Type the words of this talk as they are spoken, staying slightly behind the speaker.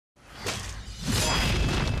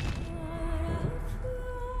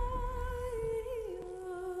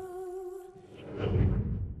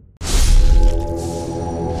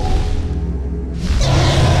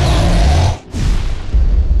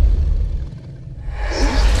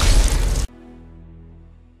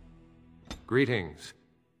Greetings.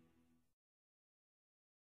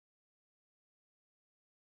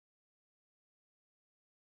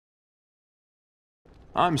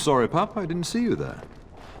 I'm sorry, pup, I didn't see you there.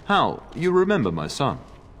 Hal, you remember my son?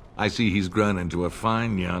 I see he's grown into a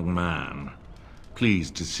fine young man.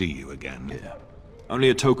 Pleased to see you again. Yeah. Only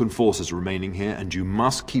a token force is remaining here, and you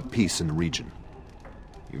must keep peace in the region.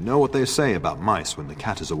 You know what they say about mice when the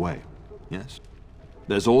cat is away, yes?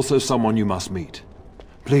 There's also someone you must meet.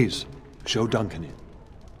 Please, show Duncan in.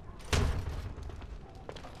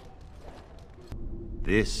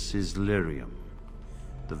 This is lyrium,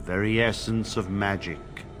 the very essence of magic,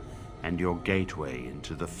 and your gateway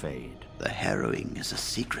into the Fade. The harrowing is a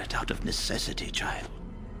secret out of necessity, child.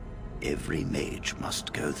 Every mage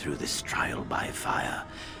must go through this trial by fire.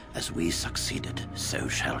 As we succeeded, so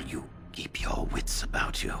shall you. Keep your wits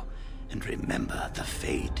about you, and remember the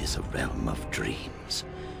Fade is a realm of dreams.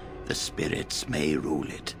 The spirits may rule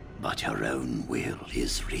it, but your own will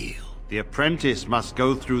is real. The apprentice must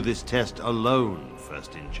go through this test alone,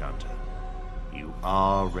 First Enchanter. You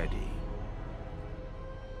are ready.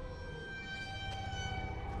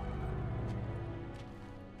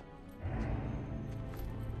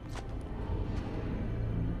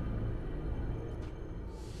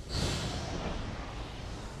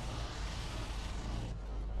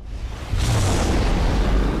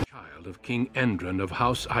 Of King Endron of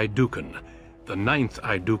House Iduken, the 9th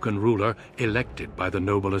Iduken ruler elected by the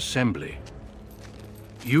noble assembly.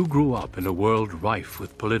 You grew up in a world rife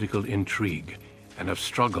with political intrigue and have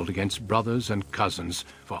struggled against brothers and cousins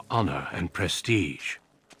for honor and prestige.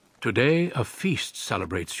 Today, a feast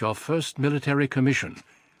celebrates your first military commission,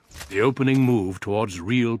 the opening move towards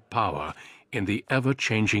real power in the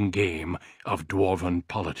ever-changing game of dwarven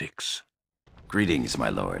politics. Greetings, my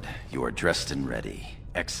lord. You are dressed and ready.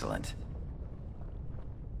 Excellent.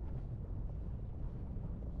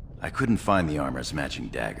 I couldn't find the armor's matching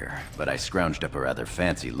dagger, but I scrounged up a rather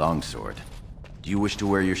fancy longsword. Do you wish to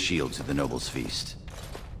wear your shield to the noble's feast?